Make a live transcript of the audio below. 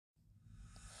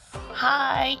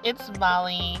Hi, it's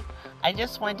Molly. I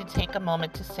just wanted to take a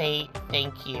moment to say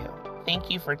thank you. Thank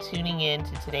you for tuning in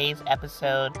to today's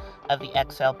episode of the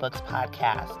Excel Books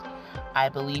podcast. I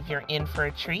believe you're in for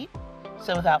a treat.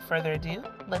 So without further ado,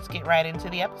 let's get right into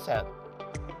the episode.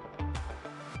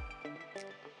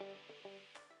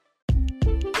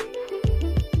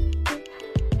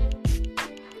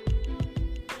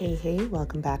 Hey,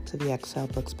 welcome back to the Excel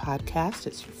Books podcast.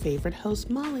 It's your favorite host,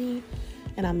 Molly.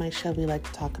 And on my show, we like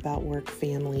to talk about work,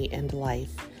 family, and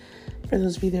life. For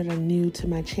those of you that are new to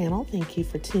my channel, thank you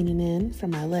for tuning in. For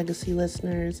my legacy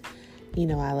listeners, you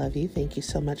know I love you. Thank you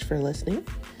so much for listening.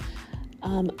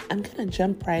 I'm going to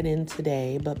jump right in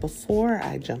today, but before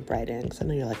I jump right in, because I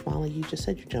know you're like, Molly, you just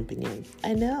said you're jumping in.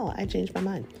 I know, I changed my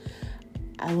mind.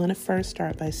 I want to first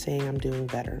start by saying I'm doing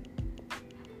better.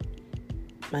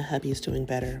 My hubby's doing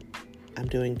better. I'm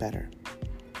doing better.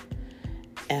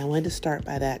 And I wanted to start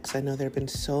by that because I know there have been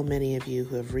so many of you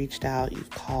who have reached out, you've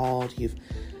called, you've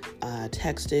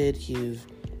texted, you've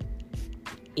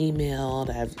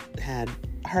emailed. I've had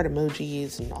heart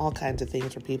emojis and all kinds of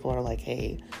things where people are like,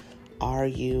 hey, are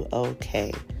you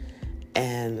okay?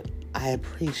 And I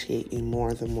appreciate you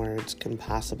more than words can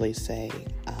possibly say.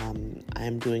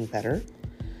 I'm doing better.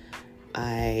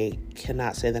 I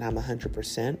cannot say that I'm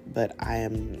 100%, but I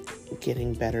am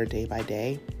getting better day by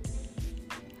day.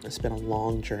 It's been a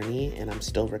long journey and I'm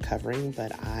still recovering,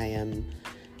 but I am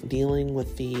dealing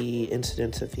with the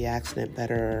incidents of the accident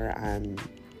better. I'm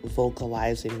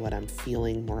vocalizing what I'm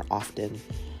feeling more often.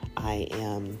 I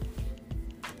am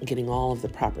getting all of the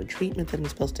proper treatment that I'm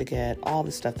supposed to get, all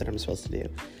the stuff that I'm supposed to do.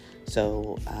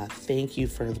 So thank you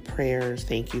for the prayers.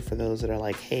 Thank you for those that are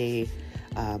like, hey,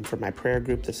 for my prayer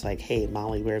group that's like, hey,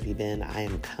 Molly, where have you been? I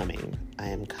am coming.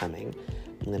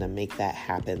 I'm going to make that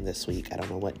happen this week. I don't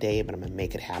know what day, but I'm going to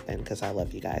make it happen because I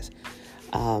love you guys.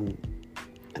 I'm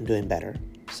doing better.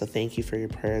 So thank you for your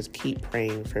prayers. Keep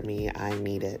praying for me. I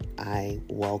need it. I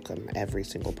welcome every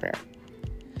single prayer.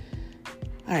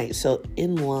 All right. So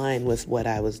in line with what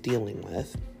I was dealing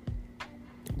with,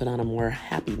 but on a more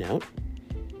happy note,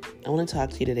 I want to talk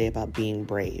to you today about being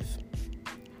brave.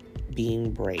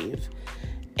 Being brave.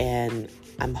 And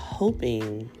I'm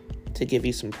hoping to give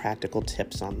you some practical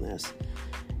tips on this.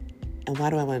 And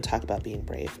why do I want to talk about being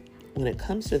brave? When it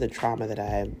comes to the trauma that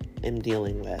I am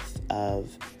dealing with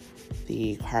of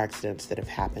the car accidents that have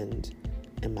happened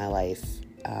in my life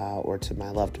or to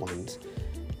my loved ones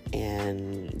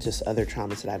and just other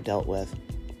traumas that I've dealt with,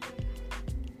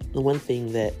 the one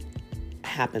thing that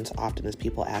happens often is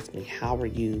people ask me, how are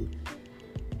you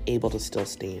able to still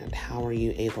stand? How are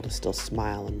you able to still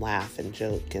smile and laugh and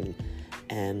joke and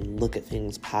look at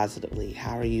things positively?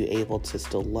 How are you able to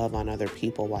still love on other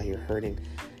people while you're hurting?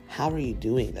 How are you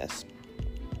doing this?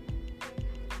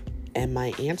 And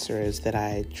my answer is that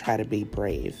I try to be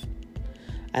brave.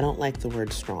 I don't like the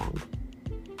word strong.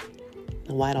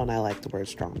 And why don't I like the word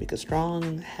strong? Because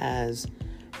strong has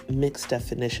mixed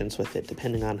definitions with it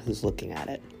depending on who's looking at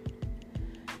it.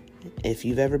 If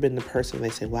you've ever been the person they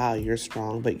say, wow, you're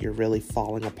strong, but you're really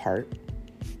falling apart,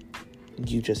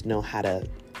 you just know how to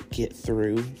get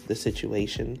through the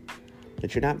situation,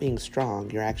 but you're not being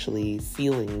strong. You're actually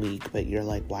feeling weak, but you're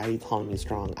like, why are you calling me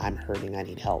strong? I'm hurting. I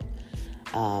need help.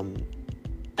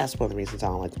 That's one of the reasons I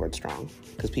don't like the word strong,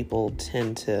 because people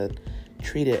tend to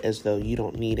treat it as though you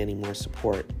don't need any more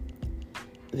support.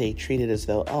 They treat it as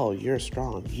though, oh, you're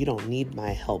strong. You don't need my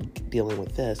help dealing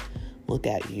with this. Look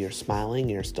at you. You're smiling.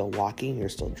 You're still walking. You're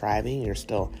still driving. You're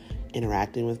still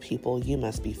interacting with people. You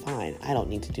must be fine. I don't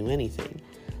need to do anything.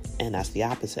 And that's the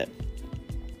opposite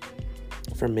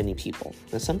for many people.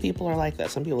 Now, some people are like that.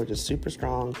 Some people are just super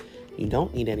strong. You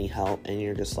don't need any help. And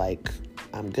you're just like,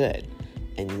 I'm good.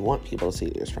 And you want people to see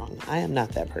that you're strong. I am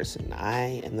not that person.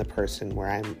 I am the person where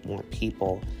I want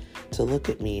people to look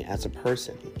at me as a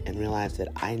person and realize that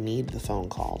I need the phone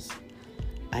calls.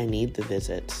 I need the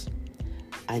visits.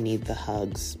 I need the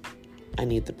hugs. I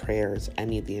need the prayers. I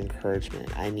need the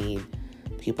encouragement. I need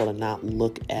people to not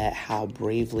look at how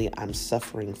bravely I'm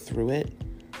suffering through it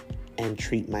and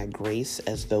treat my grace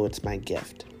as though it's my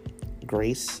gift.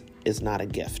 Grace is not a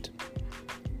gift.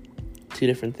 Two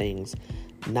different things.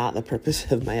 Not the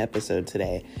purpose of my episode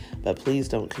today, but please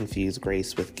don't confuse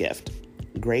grace with gift.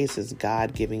 Grace is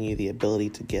God giving you the ability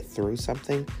to get through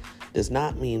something. Does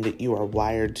not mean that you are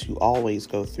wired to always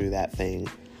go through that thing,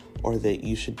 or that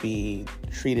you should be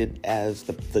treated as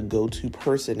the go-to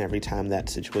person every time that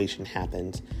situation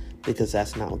happens, because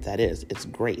that's not what that is. It's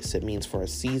grace. It means for a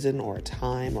season or a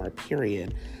time or a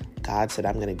period, God said,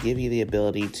 I'm going to give you the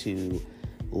ability to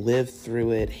live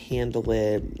through it, handle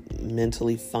it,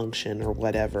 mentally function or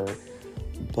whatever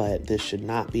but this should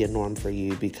not be a norm for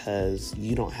you because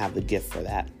you don't have the gift for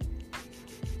that.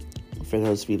 For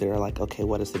those of you that are like, okay,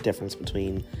 what is the difference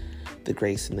between the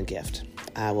grace and the gift?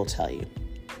 I will tell you.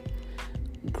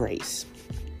 Grace.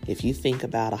 If you think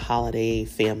about a holiday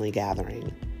family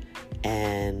gathering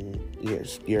and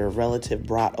your relative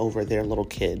brought over their little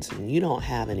kids and you don't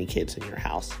have any kids in your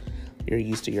house, you're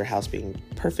used to your house being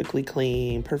perfectly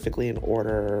clean, perfectly in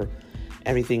order,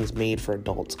 everything's made for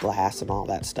adults, glass and all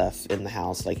that stuff in the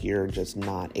house, like you're just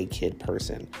not a kid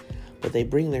person. But they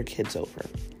bring their kids over.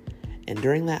 And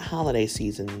during that holiday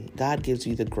season, God gives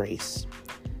you the grace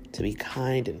to be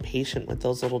kind and patient with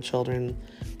those little children,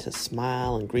 to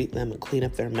smile and greet them and clean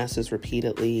up their messes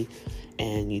repeatedly.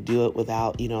 And you do it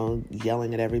without,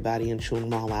 yelling at everybody and chewing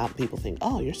them all out. People think,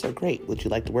 oh, you're so great. Would you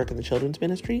like to work in the children's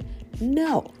ministry?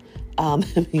 No,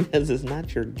 because it's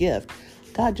not your gift.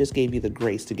 God just gave you the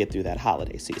grace to get through that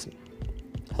holiday season.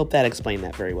 Hope that explained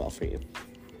that very well for you.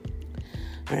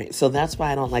 All right, so that's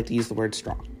why I don't like to use the word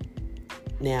strong.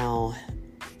 Now,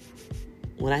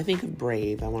 when I think of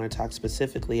brave, I want to talk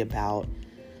specifically about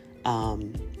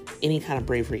any kind of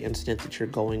bravery incident that you're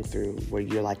going through where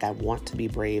you're like, I want to be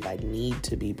brave, I need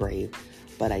to be brave,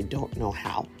 but I don't know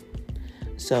how.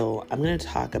 So I'm going to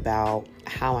talk about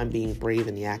how I'm being brave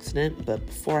in the accident, but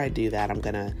before I do that, I'm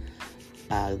going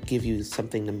to give you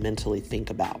something to mentally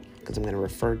think about because I'm going to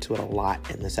refer to it a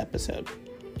lot in this episode.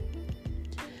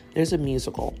 There's a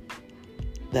musical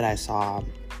that I saw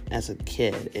as a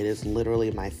kid. It is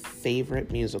literally my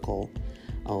favorite musical.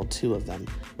 Oh, two of them.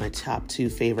 My top two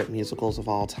favorite musicals of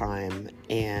all time.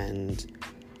 And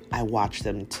I watch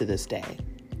them to this day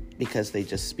because they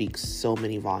just speak so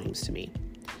many volumes to me.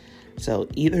 So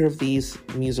either of these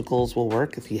musicals will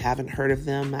work. If you haven't heard of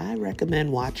them, I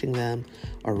recommend watching them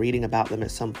or reading about them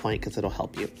at some point because it'll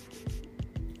help you.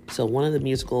 So one of the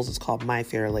musicals is called My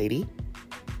Fair Lady.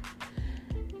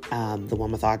 The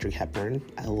one with Audrey Hepburn.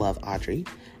 I love Audrey.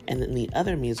 And then the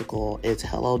other musical is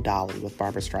Hello, Dolly with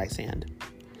Barbra Streisand.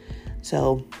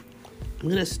 So I'm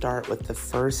going to start with the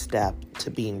first step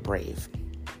to being brave.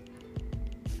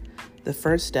 The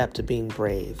first step to being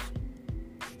brave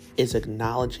is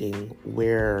acknowledging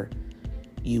where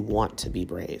you want to be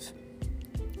brave.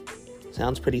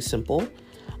 Sounds pretty simple,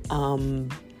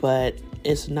 but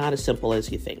it's not as simple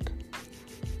as you think.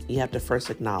 You have to first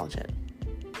acknowledge it.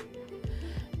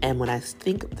 And when I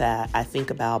think that, I think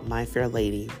about My Fair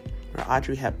Lady, where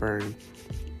Audrey Hepburn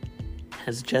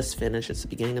has just finished, it's the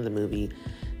beginning of the movie,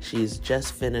 she's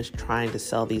just finished trying to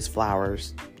sell these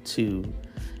flowers to,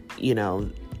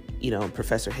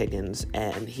 Professor Higgins,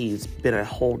 and he's been a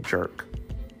whole jerk.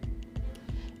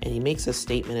 And he makes a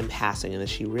statement in passing, and then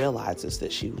she realizes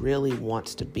that she really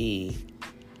wants to be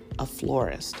a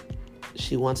florist.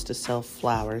 She wants to sell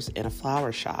flowers in a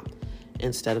flower shop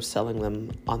instead of selling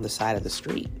them on the side of the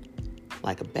street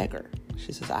like a beggar.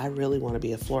 She says, I really want to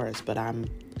be a florist, but I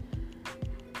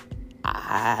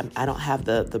don't have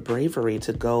the bravery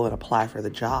to go and apply for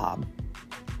the job,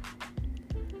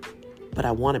 but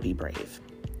I want to be brave.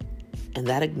 And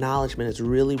that acknowledgement is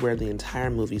really where the entire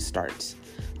movie starts.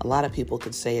 A lot of people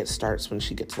could say it starts when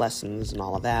she gets lessons and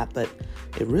all of that, but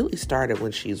it really started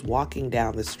when she's walking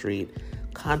down the street,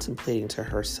 contemplating to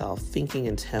herself, thinking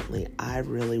intently, I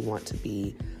really want to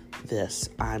be this.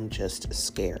 I'm just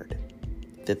scared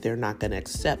that they're not going to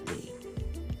accept me.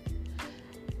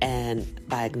 And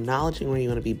by acknowledging where you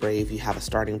want to be brave, you have a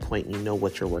starting point and you know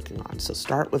what you're working on. So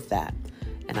start with that.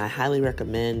 And I highly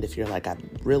recommend, if you're like, I'm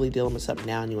really dealing with something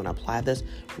now and you want to apply this,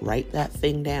 write that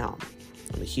thing down.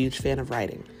 I'm a huge fan of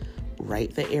writing.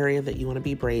 Write the area that you want to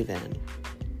be brave in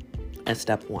as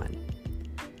step one.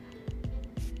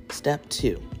 Step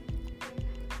two,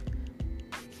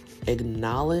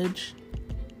 acknowledge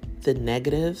the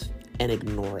negative and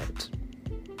ignore it.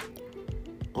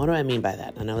 What do I mean by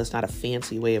that? I know that's not a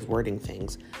fancy way of wording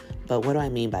things, but what do I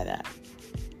mean by that?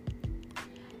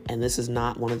 And this is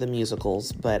not one of the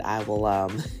musicals, but I will,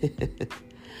 I'll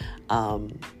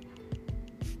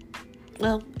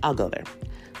go there.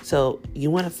 So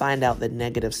you want to find out the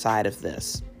negative side of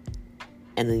this,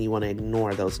 and then you want to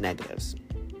ignore those negatives.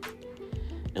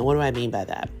 And what do I mean by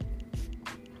that?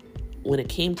 When it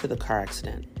came to the car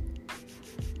accident,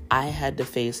 I had to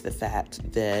face the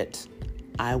fact that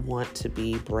I want to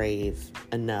be brave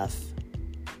enough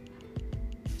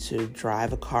to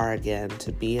drive a car again,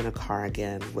 to be in a car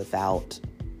again without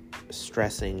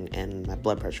stressing and my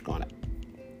blood pressure going up.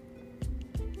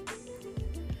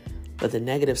 But the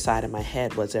negative side of my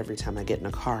head was every time I get in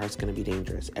a car, it's going to be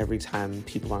dangerous. Every time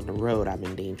people are on the road, I'm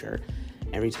in danger.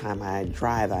 Every time I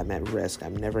drive, I'm at risk.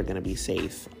 I'm never going to be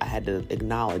safe. I had to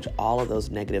acknowledge all of those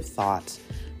negative thoughts,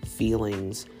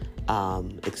 feelings,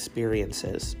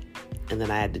 experiences. And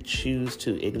then I had to choose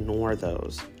to ignore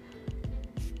those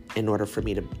in order for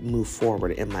me to move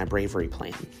forward in my bravery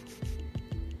plan.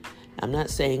 I'm not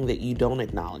saying that you don't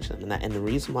acknowledge them. And the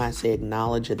reason why I say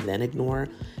acknowledge and then ignore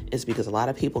is because a lot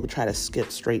of people try to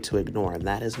skip straight to ignore, and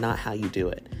that is not how you do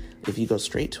it. If you go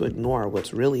straight to ignore,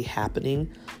 what's really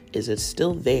happening is it's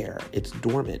still there. It's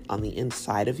dormant on the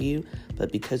inside of you,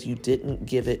 but because you didn't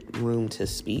give it room to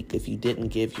speak, if you didn't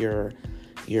give your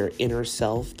inner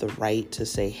self the right to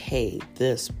say, hey,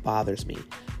 this bothers me.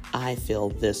 I feel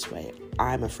this way.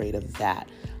 I'm afraid of that.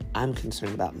 I'm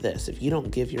concerned about this. If you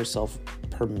don't give yourself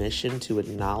permission to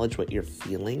acknowledge what you're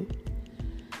feeling,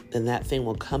 then that thing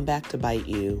will come back to bite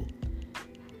you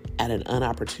at an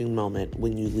inopportune moment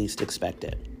when you least expect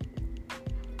it.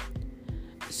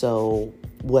 So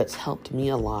what's helped me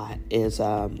a lot is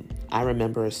I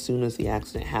remember as soon as the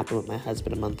accident happened with my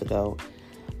husband a month ago,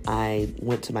 I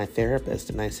went to my therapist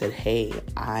and I said, hey,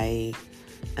 I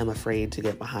am afraid to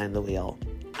get behind the wheel.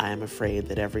 I am afraid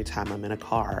that every time I'm in a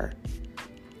car,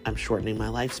 I'm shortening my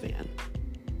lifespan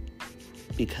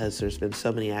because there's been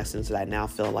so many accidents that I now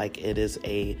feel like it is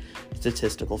a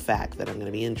statistical fact that I'm going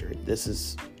to be injured. This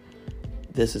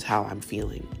is how I'm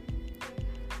feeling.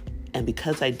 And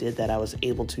because I did that, I was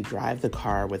able to drive the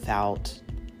car without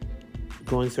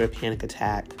going through a panic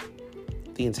attack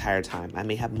the entire time. I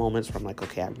may have moments where I'm like,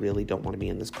 okay, I really don't want to be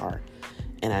in this car.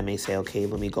 And I may say, okay,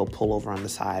 let me go pull over on the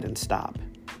side and stop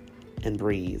and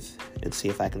breathe and see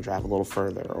if I can drive a little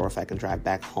further or if I can drive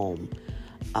back home.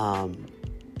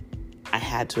 I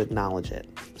had to acknowledge it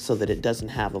so that it doesn't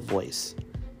have a voice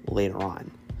later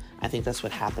on. I think that's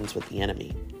what happens with the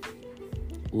enemy.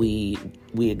 We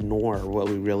ignore what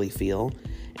we really feel,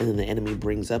 and then the enemy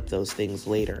brings up those things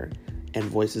later and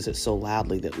voices it so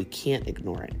loudly that we can't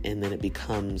ignore it, and then it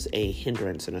becomes a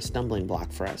hindrance and a stumbling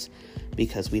block for us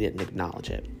because we didn't acknowledge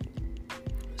it.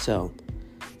 So,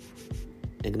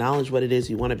 acknowledge what it is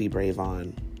you want to be brave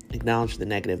on, acknowledge the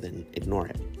negative, then ignore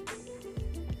it.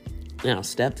 Now,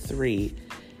 step 3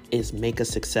 is make a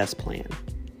success plan.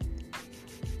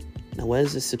 Now, what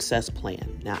is a success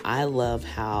plan? Now, I love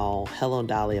how Hello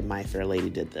Dolly and My Fair Lady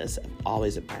did this. I've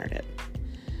always admired it.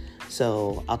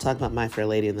 So I'll talk about My Fair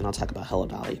Lady and then I'll talk about Hello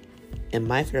Dolly. In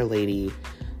My Fair Lady,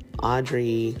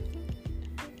 Audrey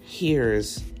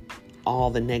hears all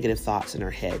the negative thoughts in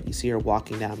her head. You see her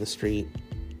walking down the street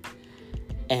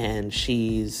and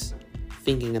she's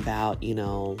thinking about,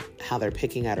 how they're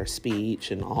picking at her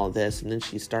speech and all this. And then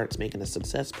she starts making a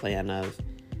success plan of,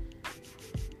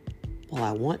 well,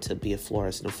 I want to be a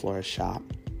florist in a florist shop.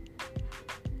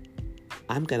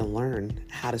 I'm going to learn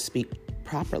how to speak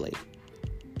properly.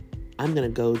 I'm going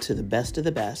to go to the best of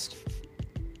the best,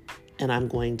 and I'm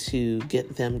going to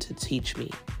get them to teach me.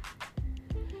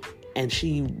 And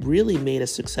she really made a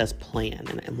success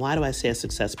plan. And why do I say a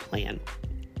success plan?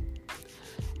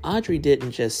 Audrey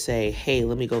didn't just say, hey,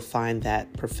 let me go find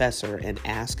that professor and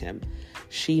ask him.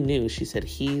 She knew, she said,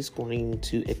 he's going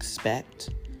to expect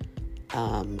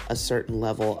a certain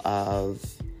level of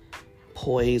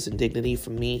poise and dignity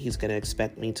from me. He's going to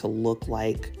expect me to look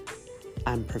like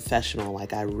I'm professional,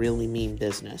 like I really mean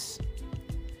business.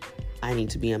 I need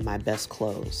to be in my best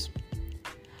clothes.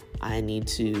 I need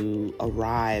to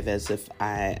arrive as if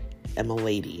I am a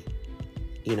lady.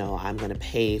 I'm going to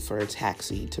pay for a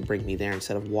taxi to bring me there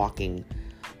instead of walking,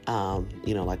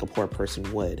 like a poor person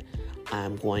would.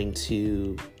 I'm going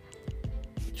to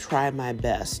try my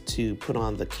best to put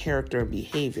on the character and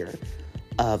behavior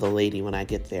of a lady when I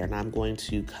get there. And I'm going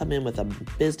to come in with a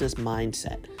business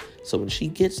mindset. So when she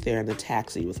gets there in the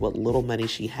taxi with what little money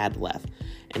she had left,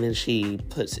 and then she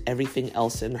puts everything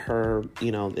else in her,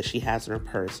 that she has in her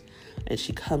purse, and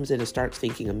she comes in and starts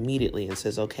thinking immediately and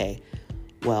says, okay,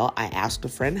 well, I asked a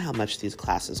friend how much these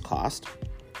classes cost,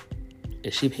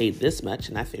 and she paid this much,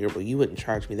 and I figured, well, you wouldn't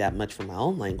charge me that much for my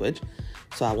own language,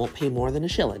 so I won't pay more than a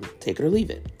shilling. Take it or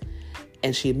leave it.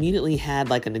 And she immediately had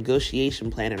like a negotiation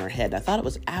plan in her head. I thought it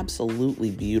was absolutely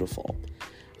beautiful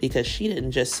because she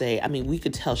didn't just say, we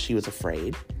could tell she was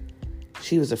afraid.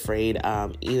 She was afraid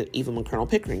even when Colonel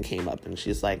Pickering came up and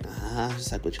she's like,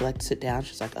 would you like to sit down?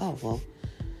 She's like, oh, well,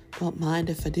 don't mind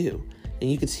if I do.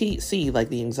 And you could see like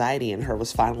the anxiety in her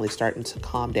was finally starting to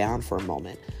calm down for a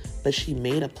moment. But she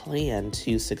made a plan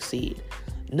to succeed.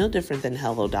 No different than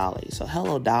Hello Dolly. So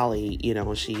Hello Dolly,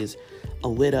 she's a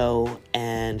widow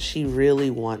and she really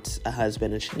wants a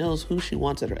husband and she knows who she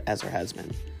wants as her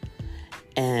husband.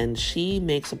 And she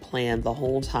makes a plan the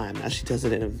whole time. Now she does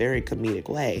it in a very comedic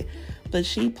way, but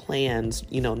she plans,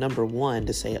 number one,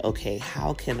 to say, okay,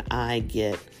 how can I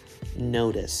get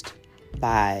noticed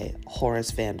by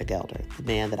Horace Van der Gelder, the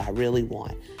man that I really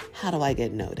want? How do I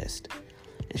get noticed?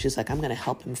 And she's like, I'm going to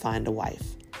help him find a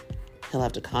wife. He'll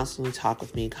have to constantly talk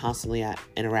with me, constantly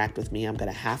interact with me. I'm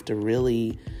going to have to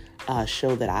really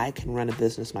show that I can run a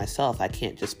business myself. I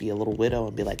can't just be a little widow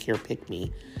and be like, here, pick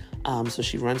me. So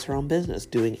she runs her own business,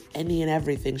 doing any and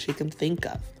everything she can think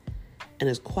of, and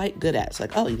is quite good at it. It's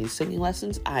like, oh, you need singing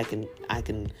lessons? I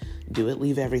can do it.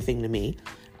 Leave everything to me.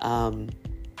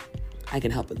 I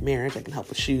can help with marriage. I can help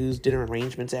with shoes, dinner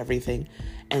arrangements, everything.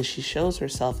 And she shows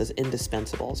herself as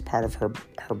indispensable as part of her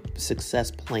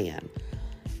success plan.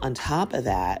 On top of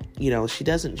that, she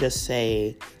doesn't just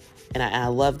say, and I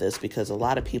love this because a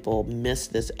lot of people miss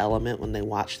this element when they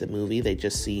watch the movie. They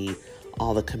just see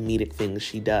all the comedic things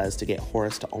she does to get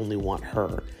Horace to only want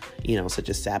her, such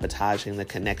as sabotaging the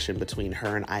connection between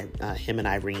her and him and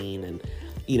Irene, and,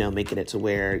 making it to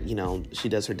where, she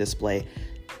does her display.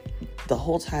 The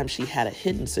whole time she had a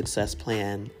hidden success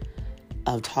plan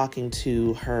of talking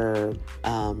to her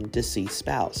deceased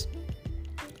spouse.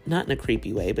 Not in a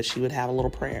creepy way, but she would have a little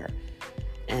prayer.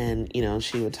 And,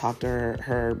 she would talk to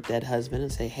her dead husband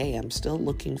and say, hey, I'm still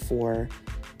looking for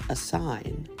a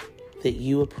sign that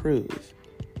you approve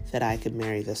that I could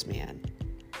marry this man.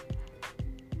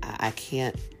 I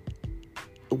can't,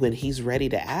 when he's ready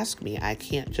to ask me, I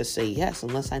can't just say yes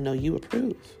unless I know you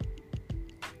approve.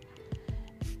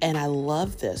 And I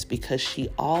love this because she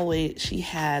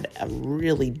had a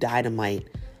really dynamite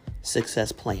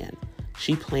success plan.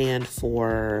 She planned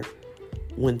for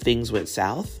when things went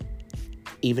south,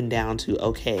 even down to,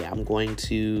 okay,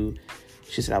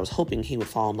 she said, I was hoping he would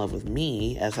fall in love with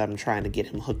me as I'm trying to get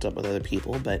him hooked up with other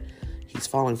people, but he's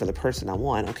falling for the person I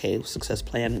want. Okay, success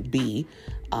plan B.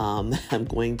 I'm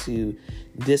going to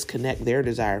disconnect their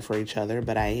desire for each other,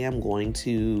 but I am going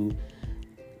to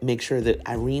make sure that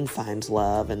Irene finds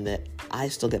love and that I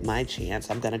still get my chance.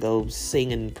 I'm going to go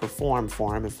sing and perform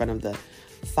for him in front of the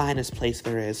finest place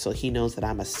there is so he knows that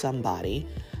I'm a somebody.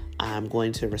 I'm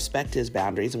going to respect his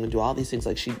boundaries. I'm going to do all these things,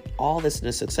 all this in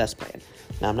a success plan.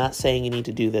 Now, I'm not saying you need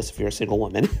to do this if you're a single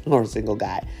woman or a single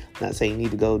guy. I'm not saying you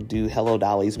need to go do Hello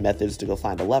Dolly's methods to go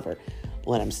find a lover.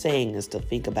 What I'm saying is to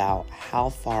think about how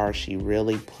far she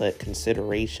really put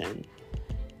consideration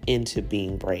into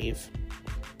being brave.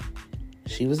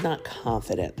 She was not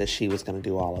confident that she was going to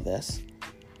do all of this.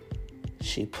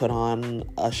 She put on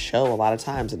a show a lot of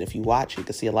times, and if you watch, you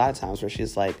can see a lot of times where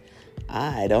she's like,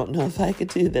 I don't know if I could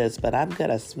do this, but I'm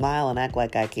going to smile and act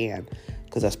like I can,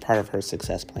 because that's part of her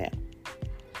success plan.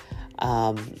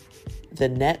 The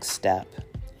next step,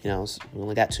 we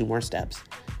only got 2 more steps.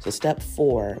 So step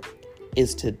 4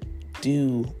 is to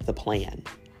do the plan.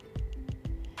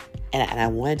 And I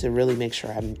wanted to really make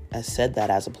sure I said that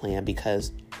as a plan,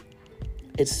 because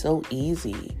it's so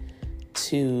easy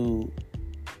to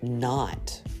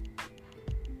not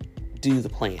do the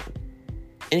plan.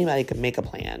 Anybody can make a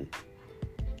plan,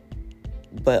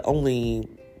 but only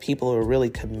people who are really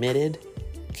committed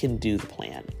can do the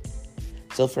plan.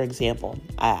 So for example,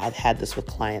 I've had this with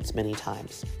clients many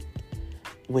times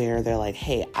where they're like,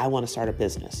 hey, I want to start a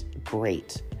business.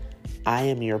 Great. I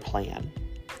am your plan.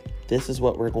 This is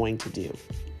what we're going to do.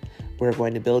 We're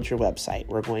going to build your website.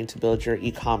 We're going to build your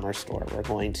e-commerce store. We're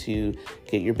going to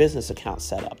get your business account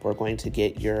set up. We're going to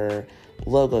get your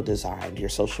logo designed, your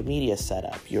social media set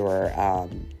up, your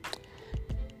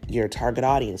target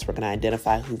audience. We're going to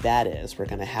identify who that is. We're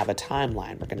going to have a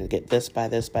timeline. We're going to get this by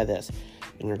this by this.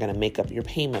 And we're going to make up your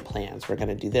payment plans. We're going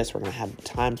to do this. We're going to have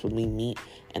times when we meet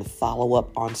and follow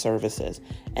up on services.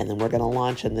 And then we're going to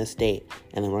launch on this date.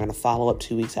 And then we're going to follow up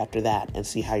 2 weeks after that and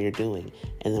see how you're doing.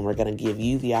 And then we're going to give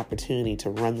you the opportunity to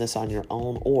run this on your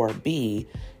own, or B,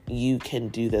 you can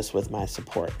do this with my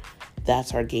support.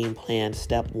 That's our game plan.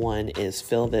 Step 1 is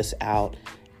fill this out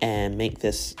and make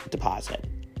this deposit.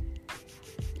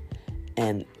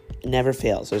 And never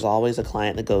fails. There's always a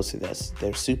client that goes through this.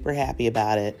 They're super happy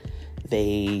about it.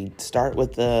 They start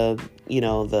with they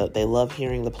love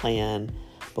hearing the plan,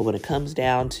 but when it comes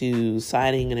down to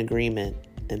signing an agreement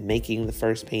and making the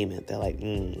first payment, they're like,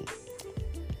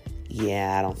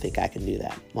 yeah, I don't think I can do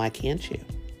that. Why can't you?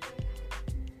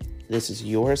 This is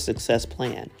your success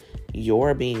plan.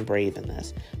 You're being brave in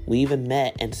this. We even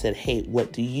met and said, hey,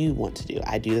 what do you want to do?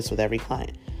 I do this with every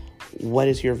client. What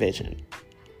is your vision?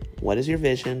 What is your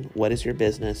vision? What is your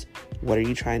business? What are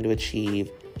you trying to achieve?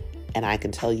 And I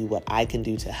can tell you what I can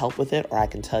do to help with it, or I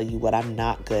can tell you what I'm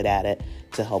not good at it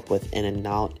to help with,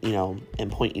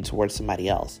 and point you towards somebody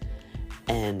else.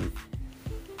 And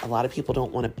a lot of people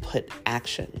don't want to put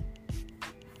action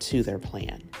to their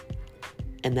plan.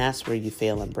 And that's where you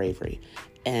fail in bravery.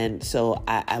 And so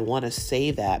I want to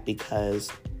say that, because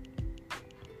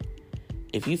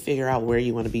if you figure out where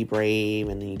you want to be brave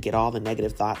and then you get all the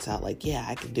negative thoughts out, like, yeah,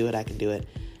 I can do it,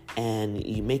 and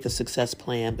you make a success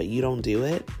plan, but you don't do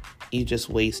it, you just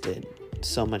wasted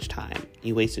so much time.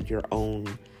 You wasted your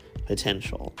own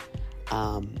potential.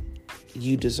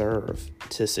 You deserve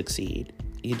to succeed.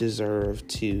 You deserve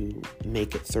to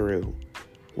make it through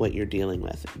what you're dealing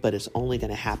with, but it's only going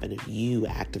to happen if you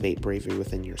activate bravery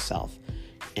within yourself.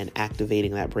 And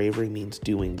activating that bravery means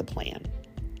doing the plan.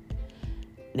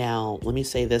 Now, let me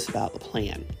say this about the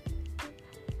plan.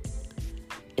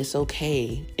 It's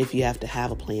okay if you have to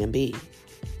have a plan B.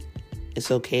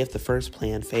 It's okay if the first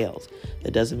plan fails.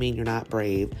 That doesn't mean you're not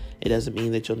brave. It doesn't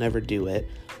mean that you'll never do it,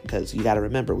 because you got to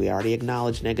remember, we already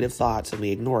acknowledged negative thoughts and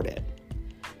we ignored it.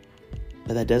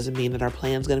 But that doesn't mean that our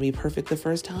plan's going to be perfect the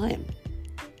first time.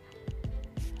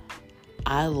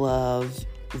 I love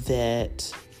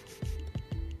that.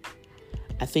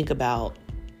 I think about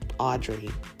Audrey,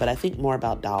 but I think more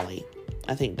about Dolly.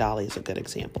 I think Dolly is a good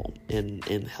example in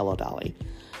Hello, Dolly.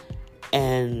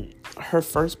 And her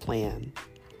first plan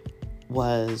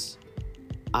was,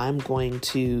 I'm going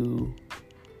to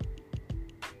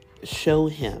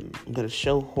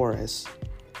show Horace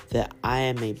that I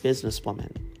am a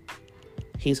businesswoman.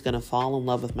 He's going to fall in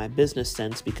love with my business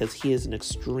sense because he is an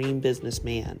extreme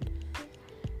businessman.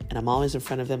 And I'm always in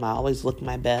front of him. I always look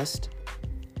my best.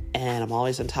 And I'm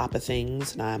always on top of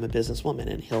things. And I'm a businesswoman.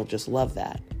 And he'll just love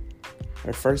that.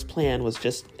 Her first plan was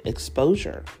just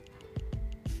exposure.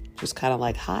 Just kind of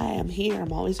like, hi, I'm here.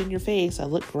 I'm always in your face. I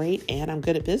look great. And I'm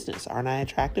good at business. Aren't I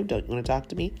attractive? Don't you want to talk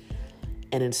to me?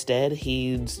 And instead,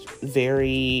 he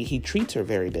treats her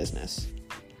very business,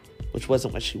 which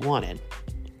wasn't what she wanted.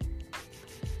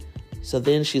 So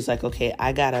then she's like, okay,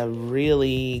 I got to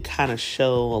really kind of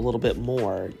show a little bit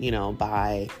more,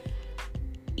 by,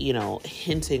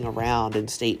 hinting around in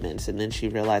statements. And then she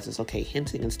realizes, okay,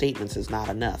 hinting in statements is not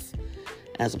enough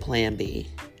as a plan B.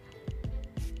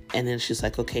 And then she's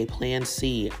like, okay, plan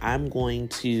C, I'm going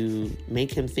to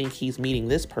make him think he's meeting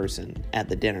this person at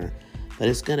the dinner, but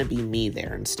it's going to be me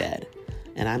there instead.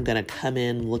 And I'm going to come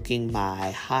in looking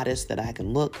my hottest that I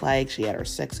can look like. She had her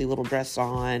sexy little dress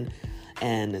on.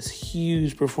 And this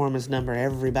huge performance number,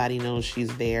 everybody knows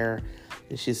she's there,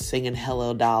 and she's singing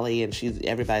Hello, Dolly, and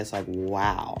everybody's like,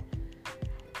 wow,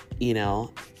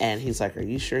 and he's like, are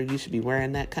you sure you should be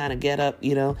wearing that kind of getup,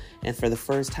 and for the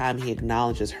first time, he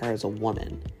acknowledges her as a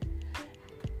woman.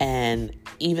 And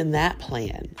even that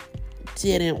plan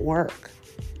didn't work.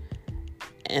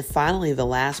 And finally, the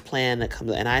last plan that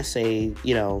comes, and I say,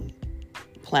 the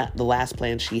last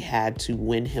plan she had to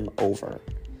win him over.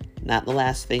 Not the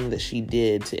last thing that she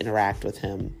did to interact with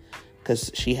him,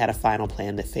 because she had a final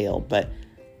plan that failed,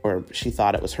 or she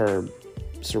thought it was her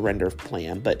surrender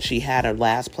plan, but she had a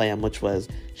last plan, which was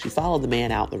she followed the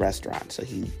man out the restaurant. So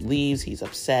he leaves, he's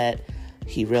upset,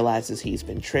 he realizes he's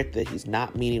been tricked, that he's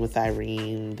not meeting with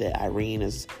Irene, that Irene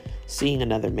is seeing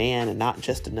another man, and not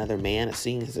just another man, it's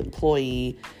seeing his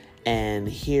employee. And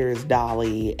here's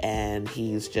Dolly, and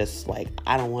he's just like,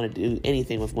 I don't want to do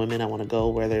anything with women. I want to go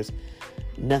where there's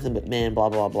nothing but men, blah,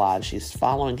 blah, blah. And she's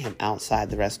following him outside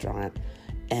the restaurant,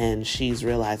 and she's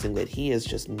realizing that he is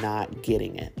just not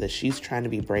getting it, that she's trying to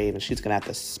be brave, and she's going to have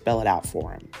to spell it out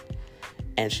for him.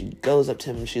 And she goes up to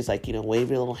him, and she's like, wave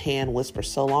your little hand, whisper,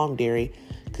 so long, dearie,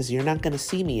 because you're not going to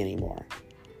see me anymore.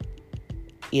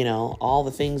 All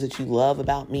the things that you love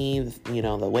about me,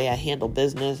 the way I handle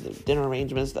business, the dinner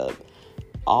arrangements,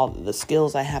 all the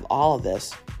skills I have, all of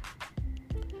this.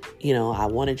 I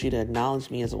wanted you to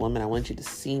acknowledge me as a woman. I want you to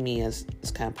see me as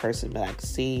this kind of person, but I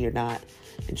see you're not.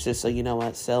 And just so you know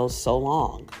what, so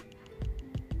long.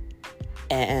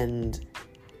 And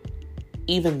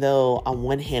even though on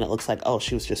one hand it looks like, oh,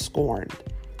 she was just scorned,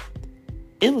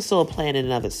 it was still a plan in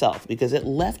and of itself, because it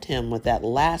left him with that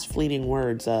last fleeting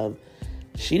words of,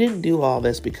 she didn't do all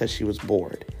this because she was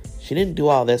bored. She didn't do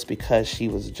all this because she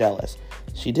was jealous.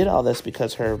 She did all this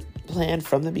because her plan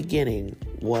from the beginning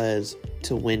was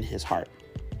to win his heart.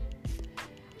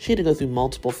 She had to go through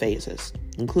multiple phases,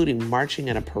 including marching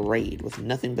in a parade with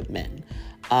nothing but men.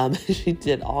 She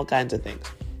did all kinds of things.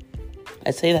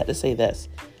 I say that to say this.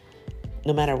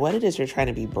 No matter what it is you're trying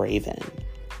to be brave in,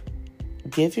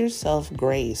 give yourself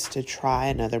grace to try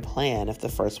another plan if the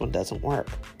first one doesn't work.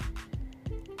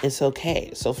 It's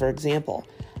okay. So, for example,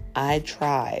 I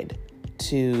tried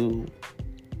to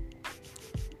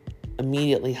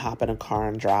immediately hop in a car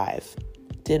and drive.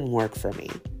 Didn't work for me.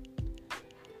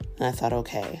 And I thought,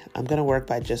 okay, I'm going to work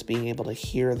by just being able to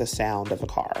hear the sound of a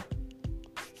car.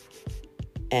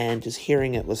 And just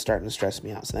hearing it was starting to stress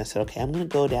me out. So I said, okay, I'm going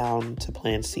to go down to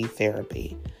Plan C,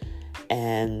 therapy.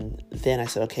 And then I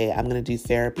said, okay, I'm going to do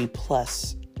therapy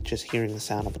plus just hearing the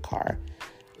sound of a car.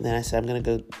 And then I said, I'm going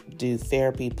to go do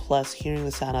therapy plus hearing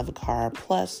the sound of a car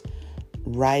plus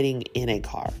riding in a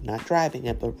car, not driving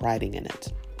it, but riding in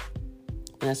it.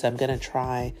 And I said, I'm going to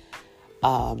try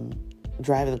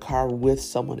driving the car with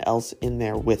someone else in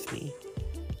there with me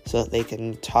so that they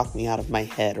can talk me out of my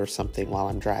head or something while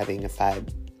I'm driving if I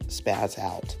spaz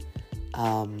out.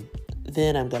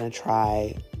 Then I'm going to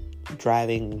try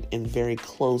driving in very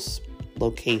close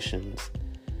locations,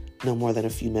 no more than a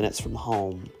few minutes from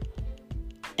home,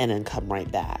 and then come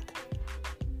right back.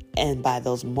 And by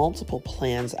those multiple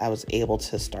plans, I was able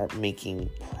to start making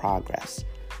progress.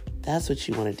 That's what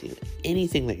you want to do.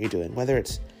 Anything that you're doing, whether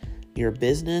it's your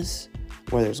business,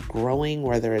 whether it's growing,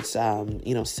 whether it's,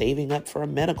 saving up for a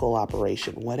medical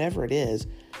operation, whatever it is,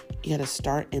 you got to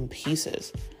start in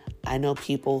pieces. I know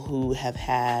people who have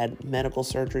had medical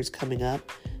surgeries coming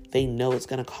up. They know it's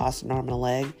going to cost an arm and a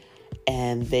leg,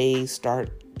 and they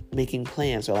start making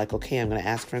plans. They're like, okay, I'm going to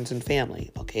ask friends and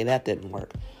family. Okay, that didn't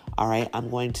work. All right, I'm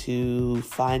going to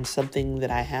find something that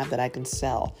I have that I can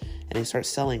sell. And they start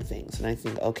selling things. And I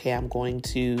think, okay, I'm going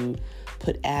to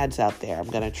put ads out there. I'm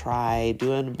going to try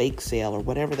doing a bake sale or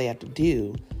whatever they have to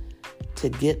do to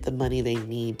get the money they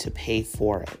need to pay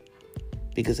for it,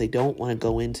 because they don't want to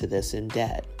go into this in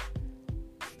debt.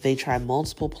 They try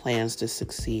multiple plans to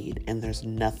succeed, and there's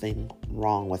nothing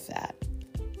wrong with that.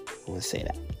 I want to say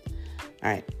that.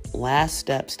 All right, last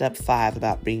step 5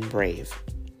 about being brave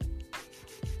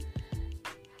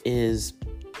is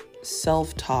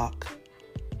self-talk,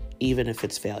 even if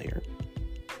it's failure.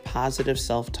 Positive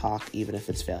self-talk, even if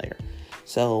it's failure.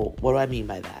 So what do I mean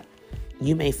by that?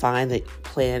 You may find that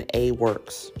plan A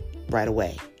works right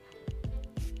away.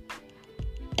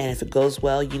 And if it goes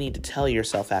well, you need to tell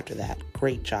yourself after that,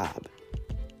 great job.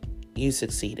 You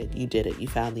succeeded. You did it. You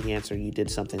found the answer. You did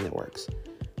something that works.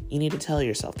 You need to tell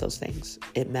yourself those things.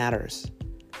 It matters.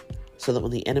 So that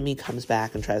when the enemy comes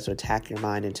back and tries to attack your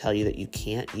mind and tell you that you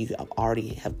can't, you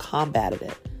already have combated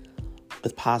it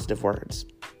with positive words.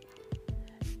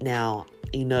 Now,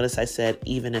 you notice I said,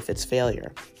 even if it's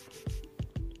failure.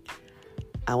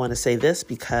 I want to say this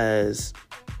because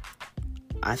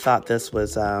I thought this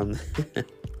was,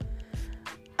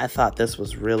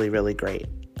 really, really great.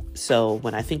 So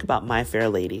when I think about My Fair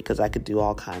Lady, because I could do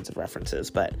all kinds of references,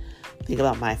 but think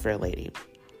about My Fair Lady.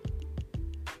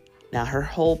 Now, her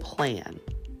whole plan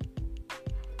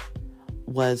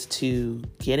was to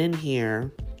get in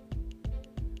here,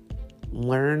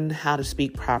 learn how to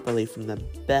speak properly from the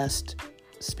best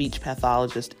speech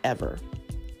pathologist ever,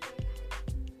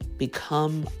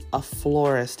 become a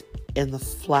florist in the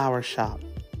flower shop,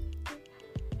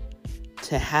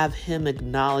 to have him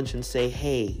acknowledge and say,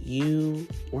 hey, you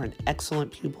were an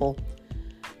excellent pupil.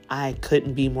 I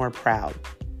couldn't be more proud.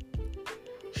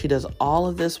 She does all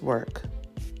of this work.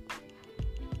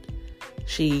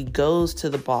 She goes to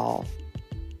the ball.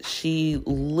 She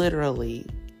literally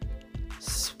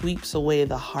sweeps away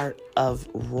the heart of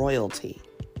royalty.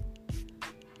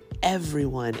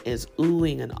 Everyone is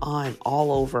oohing and ahhing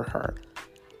all over her.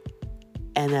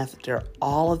 And after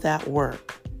all of that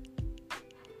work,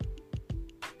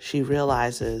 she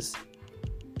realizes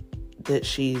that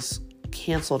she's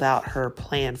canceled out her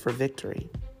plan for victory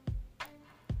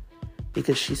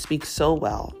because she speaks so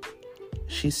well.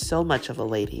 She's so much of a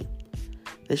lady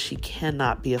that she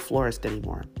cannot be a florist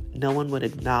anymore. No one would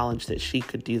acknowledge that she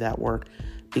could do that work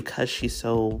because she's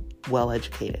so well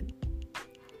educated.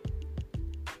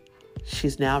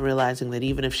 She's now realizing that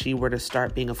even if she were to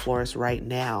start being a florist right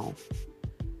now,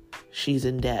 she's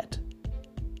in debt.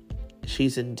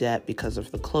 She's in debt because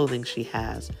of the clothing she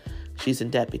has. She's in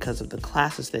debt because of the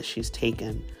classes that she's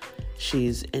taken.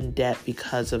 She's in debt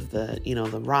because of the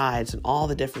rides and all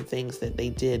the different things that they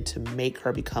did to make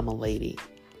her become a lady.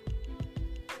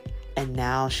 And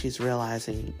now she's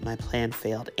realizing my plan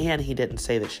failed, and he didn't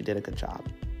say that she did a good job.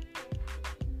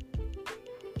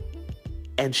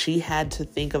 And she had to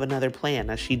think of another plan.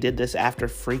 Now, she did this after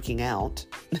freaking out.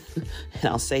 And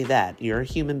I'll say that. You're a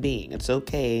human being. It's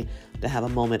okay to have a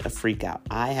moment of freak out.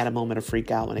 I had a moment of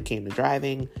freak out when it came to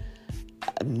driving.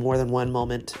 More than one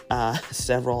moment.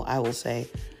 Several, I will say.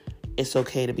 It's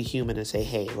okay to be human and say,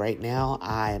 hey, right now,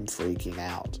 I am freaking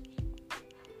out.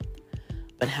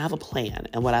 But have a plan.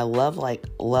 And what I love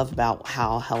about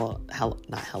how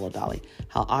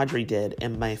Audrey did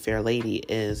in My Fair Lady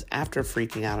is after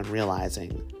freaking out and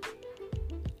realizing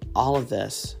all of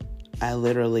this, I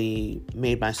literally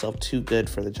made myself too good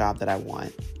for the job that I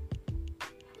want.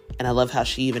 And I love how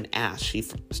she even asks. She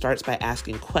starts by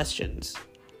asking questions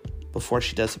before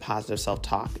she does the positive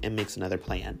self-talk and makes another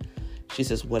plan. She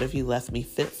says, what have you left me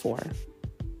fit for?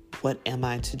 What am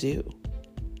I to do?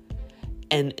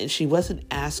 And she wasn't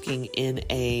asking in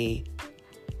a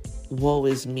woe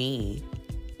is me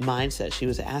mindset. She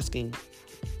was asking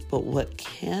But what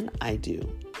can I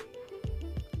do?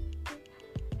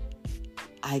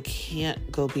 I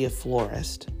can't go be a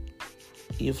florist.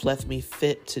 You've left me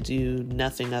fit to do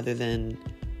nothing other than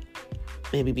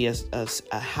maybe be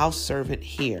a house servant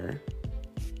here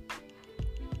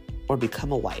or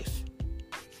become a wife.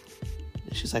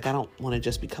 And she's like, I don't want to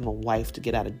just become a wife to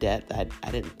get out of debt.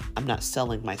 I'm not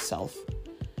selling myself.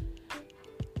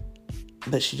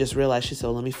 But she just realized, she said,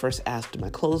 well, let me first ask, do my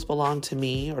clothes belong to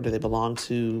me or do they belong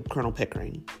to Colonel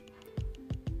Pickering?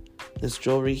 This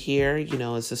jewelry here,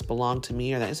 does this belong to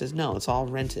me or that? It says, no, it's all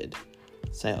rented.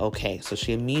 Say, okay. So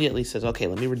she immediately says, okay,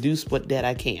 let me reduce what debt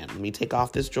I can. Let me take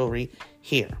off this jewelry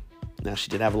here. Now she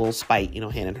did have a little spite,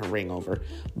 handing her ring over,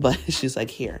 but she's like,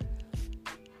 here,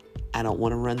 I don't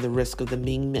want to run the risk of them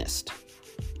being missed.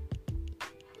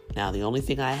 Now, the only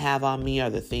thing I have on me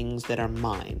are the things that are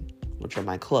mine, which are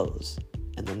my clothes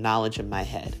and the knowledge in my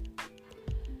head.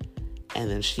 And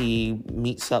then she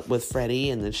meets up with Freddie,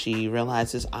 and then she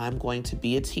realizes, I'm going to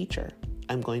be a teacher.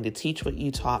 I'm going to teach what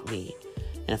you taught me.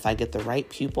 And if I get the right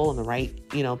pupil and the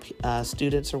right,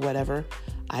 students or whatever,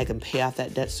 I can pay off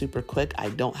that debt super quick. I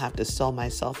don't have to sell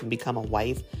myself and become a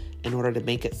wife in order to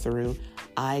make it through.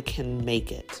 I can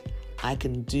make it. I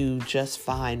can do just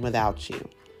fine without you.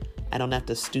 I don't have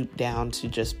to stoop down to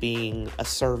just being a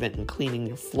servant and cleaning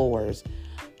your floors.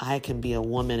 I can be a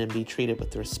woman and be treated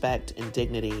with respect and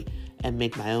dignity and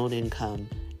make my own income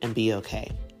and be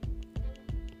okay.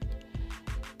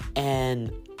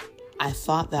 And I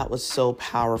thought that was so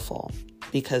powerful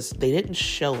because they didn't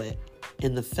show it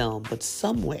in the film, but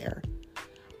somewhere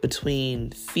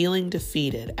between feeling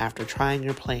defeated after trying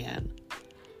your plan,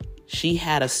 she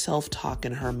had a self-talk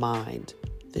in her mind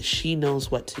that she knows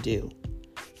what to do,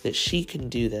 that she can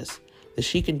do this, that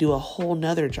she can do a whole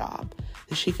nother job,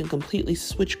 that she can completely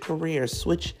switch careers,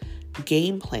 switch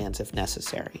game plans if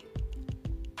necessary.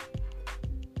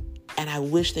 And I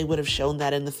wish they would have shown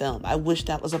that in the film. I wish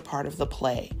that was a part of the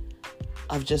play,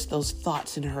 of just those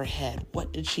thoughts in her head.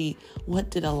 What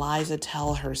did Eliza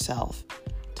tell herself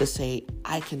to say,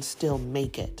 I can still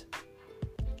make it?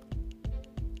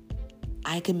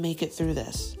 I can make it through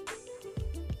this.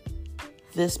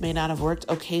 This may not have worked.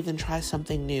 Okay, then try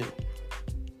something new.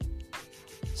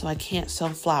 So I can't sell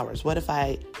flowers. What if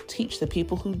I teach the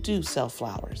people who do sell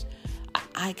flowers?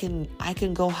 I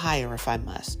can go higher if I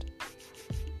must.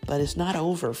 But it's not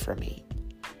over for me.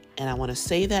 And I want to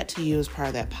say that to you as part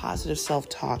of that positive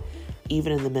self-talk,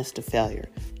 even in the midst of failure.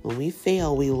 When we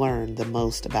fail, we learn the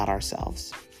most about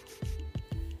ourselves.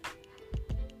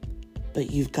 But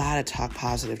you've got to talk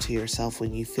positive to yourself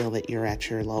when you feel that you're at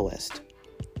your lowest.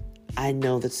 I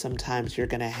know that sometimes you're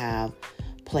going to have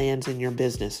plans in your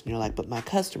business and you're like, but my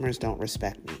customers don't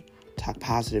respect me. Talk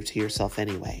positive to yourself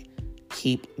anyway.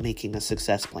 Keep making a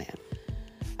success plan.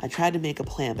 I tried to make a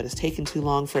plan, but it's taken too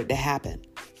long for it to happen.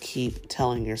 Keep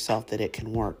telling yourself that it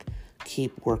can work.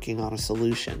 Keep working on a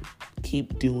solution.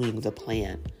 Keep doing the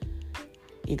plan.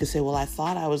 You could say, well, I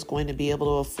thought I was going to be able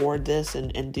to afford this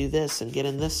and do this and get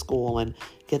in this school and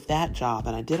get that job.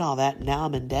 And I did all that. Now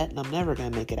I'm in debt and I'm never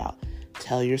going to make it out.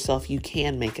 Tell yourself you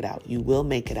can make it out. You will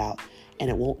make it out. And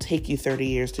it won't take you 30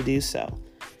 years to do so.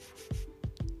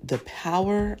 The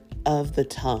power of the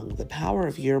tongue, the power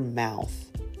of your mouth,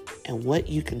 and what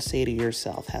you can say to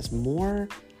yourself has more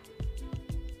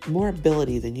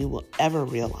ability than you will ever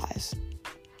realize.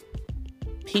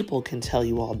 People can tell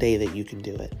you all day that you can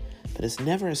do it, but it's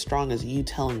never as strong as you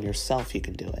telling yourself you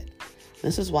can do it.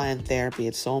 This is why in therapy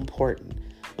it's so important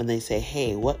when they say,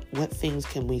 hey, what things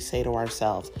can we say to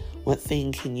ourselves? What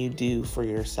thing can you do for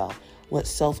yourself? What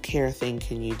self-care thing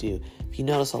can you do? If you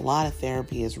notice, a lot of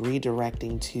therapy is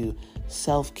redirecting to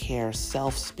self-care,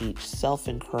 self-speech,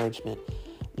 self-encouragement.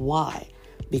 Why?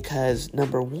 Because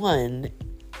number one,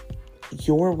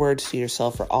 your words to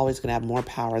yourself are always going to have more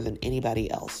power than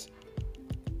anybody else.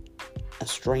 A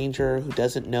stranger who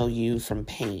doesn't know you from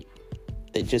paint,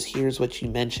 that just hears what you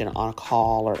mention on a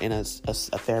call or in a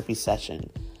therapy session,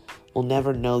 will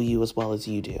never know you as well as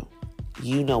you do.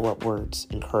 You know what words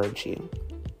encourage you.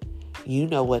 You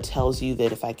know what tells you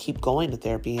that if I keep going to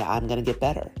therapy, I'm going to get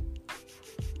better.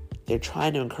 They're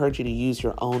trying to encourage you to use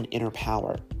your own inner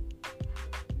power.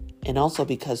 And also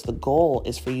because the goal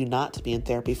is for you not to be in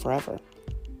therapy forever.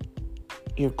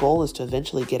 Your goal is to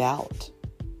eventually get out.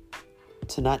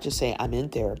 To not just say, I'm in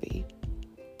therapy,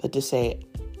 but to say,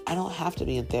 I don't have to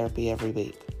be in therapy every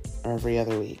week or every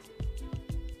other week.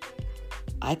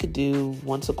 I could do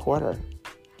once a quarter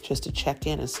just to check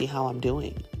in and see how I'm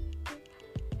doing.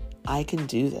 I can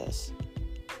do this.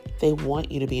 They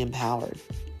want you to be empowered.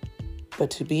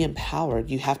 But to be empowered,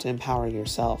 you have to empower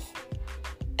yourself.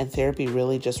 And therapy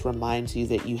really just reminds you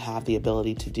that you have the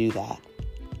ability to do that.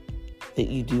 that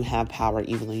you do have power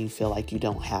even though you feel like you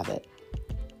don't have it.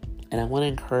 And I want to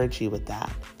encourage you with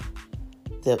that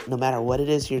no matter what it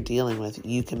is you're dealing with,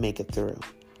 you can make it through.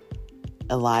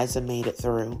 Eliza made it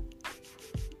through.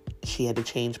 She had to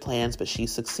change plans, but she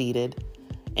succeeded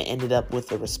and ended up with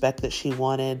the respect that she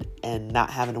wanted and not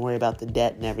having to worry about the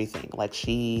debt and everything. Like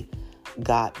she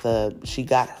got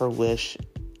her wish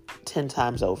 10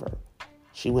 times over.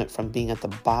 She went from being at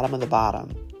the bottom of the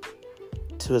bottom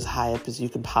to as high up as you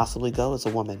can possibly go as a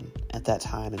woman at that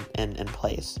time and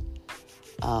place.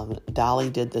 Dolly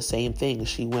did the same thing.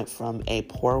 She went from a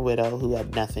poor widow who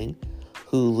had nothing,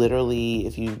 who literally,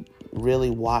 if you really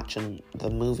watch in the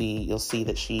movie, you'll see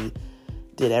that she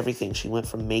did everything. She went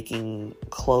from making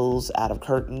clothes out of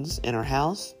curtains in her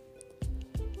house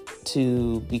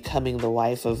to becoming the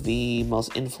wife of the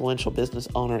most influential business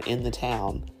owner in the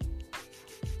town,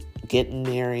 getting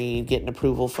married, getting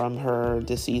approval from her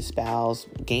deceased spouse,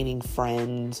 gaining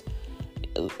friends.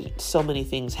 So many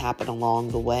things happen along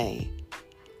the way.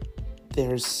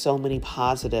 There's so many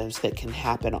positives that can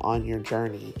happen on your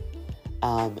journey.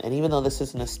 And even though this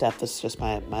isn't a step, this is just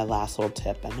my last little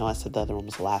tip. I know I said the other one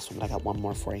was the last one, but I got one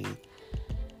more for you.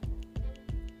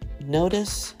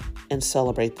 Notice and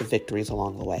celebrate the victories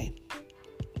along the way.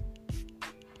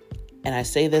 And I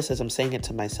say this as I'm saying it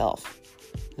to myself.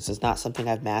 This is not something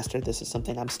I've mastered. This is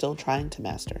something I'm still trying to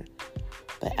master.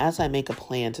 But as I make a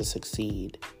plan to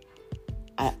succeed,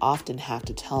 I often have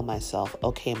to tell myself,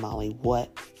 okay, Molly, what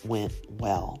went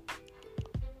well?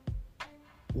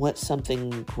 What's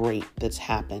something great that's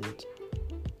happened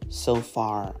so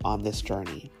far on this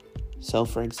journey? So,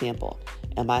 for example,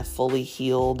 am I fully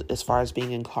healed as far as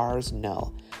being in cars?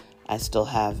 No. I still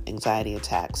have anxiety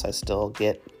attacks. I still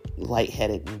get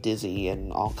lightheaded and dizzy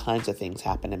and all kinds of things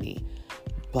happen to me.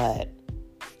 But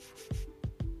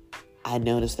I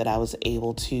noticed that I was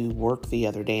able to work the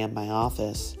other day in my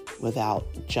office without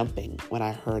jumping when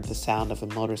I heard the sound of a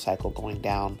motorcycle going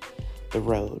down the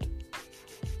road.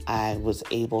 I was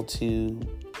able to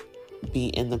be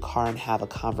in the car and have a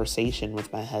conversation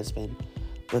with my husband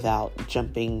without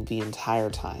jumping the entire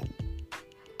time.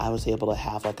 I was able to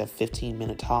have like a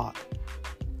 15-minute talk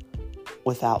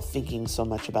without thinking so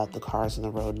much about the cars on the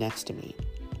road next to me.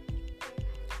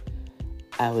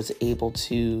 I was able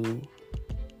to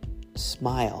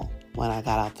smile when I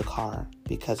got out the car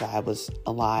because I was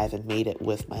alive and made it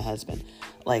with my husband.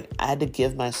 Like, I had to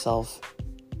give myself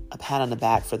a pat on the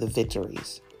back for the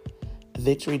victories. A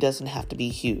victory doesn't have to be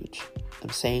huge. I'm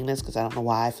saying this because I don't know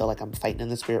why I feel like I'm fighting in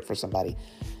the spirit for somebody.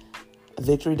 A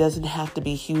victory doesn't have to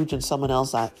be huge in someone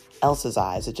else's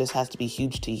eyes. It just has to be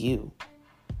huge to you.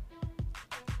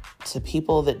 To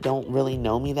people that don't really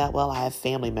know me that well, I have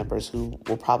family members who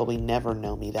will probably never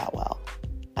know me that well.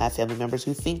 I have family members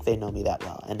who think they know me that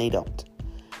well, and they don't.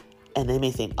 And they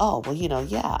may think, oh, well,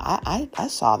 I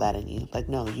saw that in you. Like,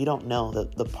 no, you don't know.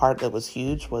 The part that was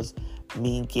huge was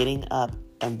me getting up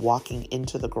and walking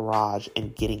into the garage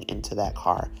and getting into that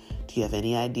car. Do you have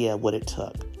any idea what it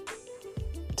took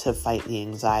to fight the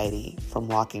anxiety from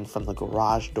walking from the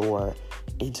garage door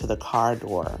into the car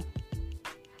door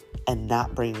and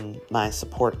not bring my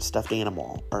support stuffed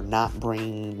animal or not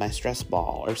bring my stress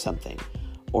ball or something,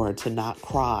 or to not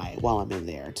cry while I'm in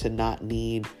there, to not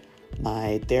need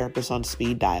my therapist on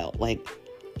speed dial? Like,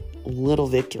 little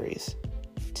victories.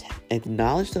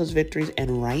 Acknowledge those victories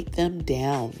and write them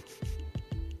down.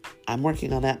 I'm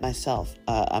working on that myself.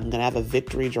 I'm going to have a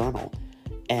victory journal.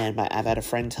 And I've had a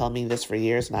friend tell me this for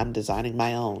years, and I'm designing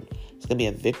my own. It's going to be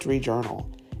a victory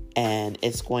journal. And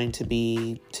it's going to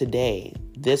be today.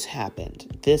 This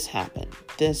happened. This happened.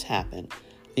 This happened.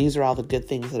 These are all the good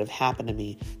things that have happened to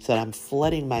me, so that I'm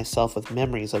flooding myself with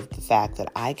memories of the fact that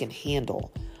I can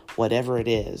handle whatever it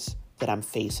is that I'm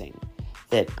facing,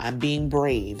 that I'm being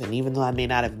brave. And even though I may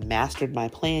not have mastered my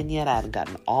plan yet, I haven't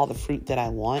gotten all the fruit that I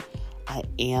want, I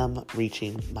am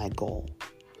reaching my goal.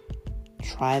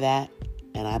 Try that,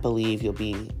 and I believe you'll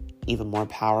be even more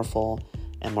powerful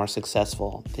and more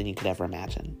successful than you could ever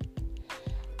imagine.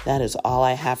 That is all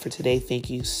I have for today. Thank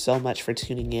you so much for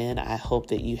tuning in. I hope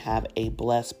that you have a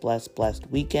blessed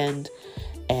weekend,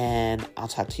 and I'll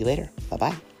talk to you later.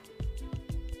 Bye-bye.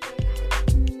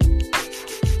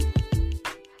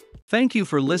 Thank you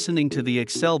for listening to the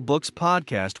Excel Books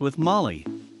podcast with Molly.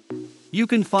 You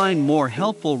can find more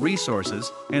helpful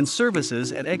resources and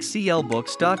services at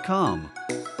xcelbooks.com.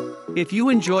 If you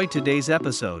enjoyed today's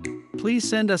episode, please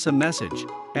send us a message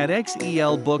at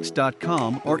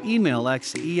xelbooks.com or email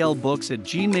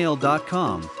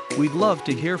xelbooks@gmail.com. We'd love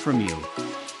to hear from you.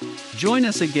 Join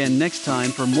us again next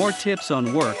time for more tips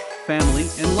on work, family,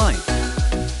 and life.